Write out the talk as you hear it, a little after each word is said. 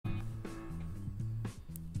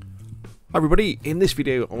Hi everybody, in this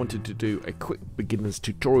video I wanted to do a quick beginner's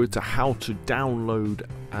tutorial to how to download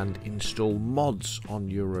and install mods on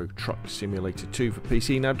Euro Truck Simulator 2 for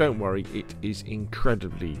PC. Now don't worry, it is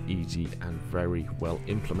incredibly easy and very well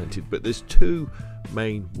implemented, but there's two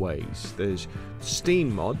main ways. There's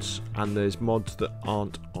Steam mods and there's mods that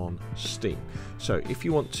aren't on Steam. So if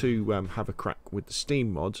you want to have a crack with the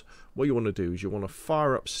Steam mods, what you want to do is you want to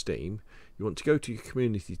fire up Steam, you want to go to your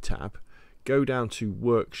community tab, go down to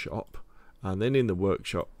workshop, and then in the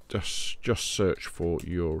workshop just search for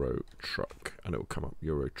Euro Truck and it will come up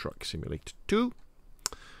Euro Truck Simulator 2,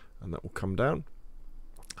 and that will come down,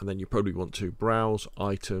 and then you probably want to browse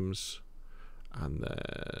items and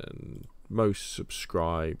then most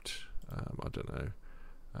subscribed. I don't know,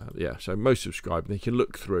 yeah, so most subscribed, and you can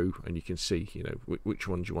look through and you can see, you know, which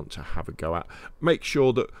ones you want to have a go at. Make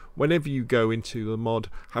sure that whenever you go into the mod,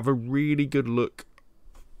 have a really good look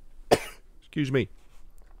excuse me,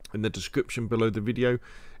 in the description below the video.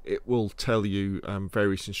 It will tell you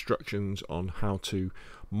various instructions on how to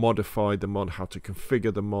modify the mod, how to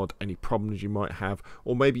configure the mod, any problems you might have,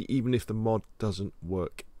 or maybe even if the mod doesn't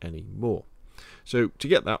work anymore. So to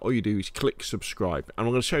get that, all you do is click subscribe, and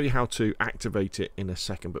I'm going to show you how to activate it in a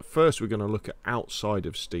second, but first we're going to look at outside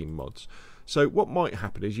of Steam mods. So what might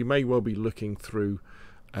happen is you may well be looking through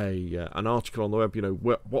an article on the web, you know,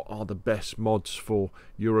 what are the best mods for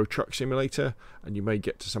Euro Truck Simulator, and you may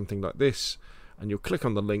get to something like this, and you'll click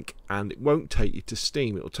on the link and it won't take you to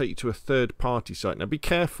Steam, it will take you to a third-party site. Now be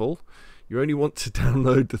careful, you only want to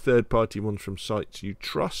download the third-party ones from sites you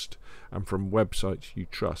trust and from websites you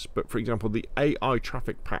trust. But for example, the AI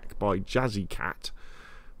Traffic Pack by Jazzy Cat,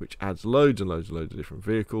 which adds loads and loads of different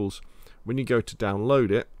vehicles, when you go to download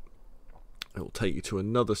it, it will take you to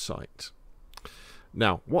another site.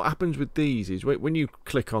 Now, what happens with these is when you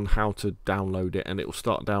click on how to download it and it will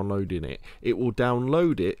start downloading it, it will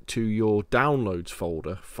download it to your downloads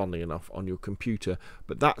folder, funnily enough, on your computer,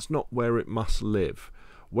 but that's not where it must live.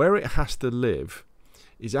 Where it has to live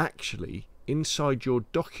is actually inside your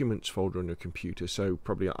documents folder on your computer, so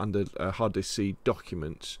probably under hard disk C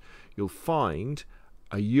documents, you'll find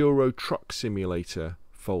a Euro Truck Simulator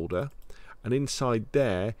folder, and inside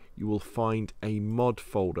there you will find a mod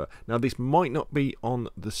folder. Now this might not be on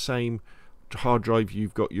the same hard drive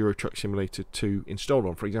you've got Euro Truck Simulator 2 installed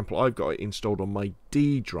on. For example, I've got it installed on my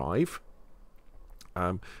D drive,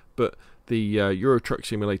 but the Euro Truck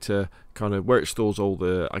Simulator, kind of where it stores all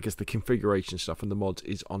the, I guess, the configuration stuff and the mods,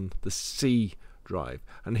 is on the C drive.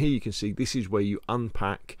 And here you can see this is where you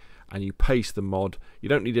unpack and you paste the mod. You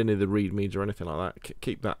don't need any of the readmes or anything like that,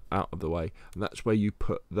 keep that out of the way, and that's where you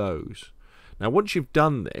put those. Now once you've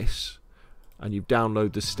done this and you've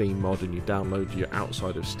downloaded the Steam mod and you download your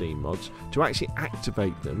outside of Steam mods, to actually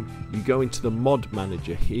activate them you go into the mod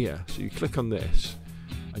manager here. So you click on this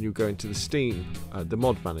and you'll go into the Steam, the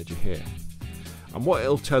mod manager here, and what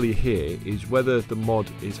it'll tell you here is whether the mod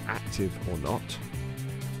is active or not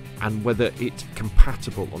and whether it's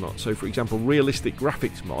compatible or not. So for example, realistic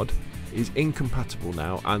graphics mod is incompatible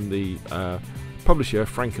now, and the publisher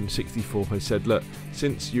Franken64 has said, look,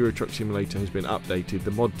 since Euro Truck Simulator has been updated, the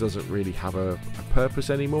mod doesn't really have a purpose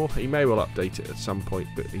anymore. He may well update it at some point,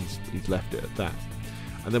 but he's left it at that.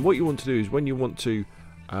 And then what you want to do is when you want to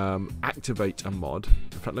activate a mod,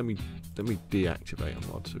 in fact let me deactivate a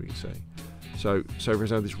mod so we can say. So for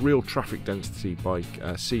example, this real traffic density by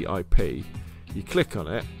CIP, you click on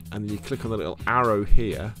it and then you click on the little arrow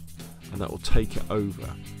here and that will take it over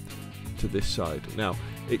to this side. Now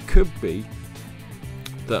it could be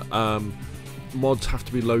that mods have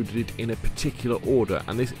to be loaded in a particular order,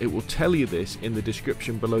 and it will tell you this in the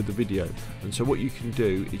description below the video. And so what you can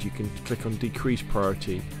do is you can click on decrease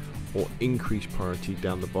priority or increase priority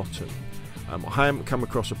down the bottom. I haven't come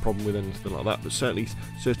across a problem with anything like that, but certainly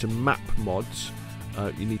certain map mods,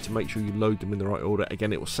 you need to make sure you load them in the right order.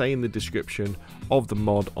 Again, it will say in the description of the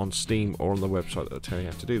mod on Steam or on the website that will tell you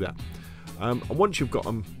how to do that. And once you've got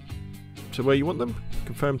them to where you want them,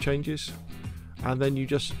 confirm changes, and then you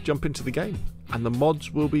just jump into the game and the mods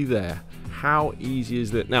will be there. How easy is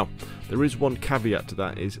that? Now there is one caveat to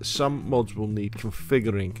that, is some mods will need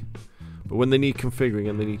configuring, but when they need configuring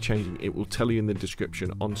and they need changing, it will tell you in the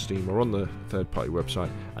description on Steam or on the third-party website,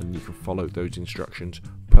 and you can follow those instructions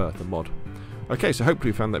per the mod. Okay, so hopefully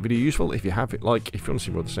you found that video useful. If you have, hit like. If you want to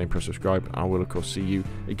see more of the same, press subscribe, and I will of course see you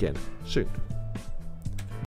again soon.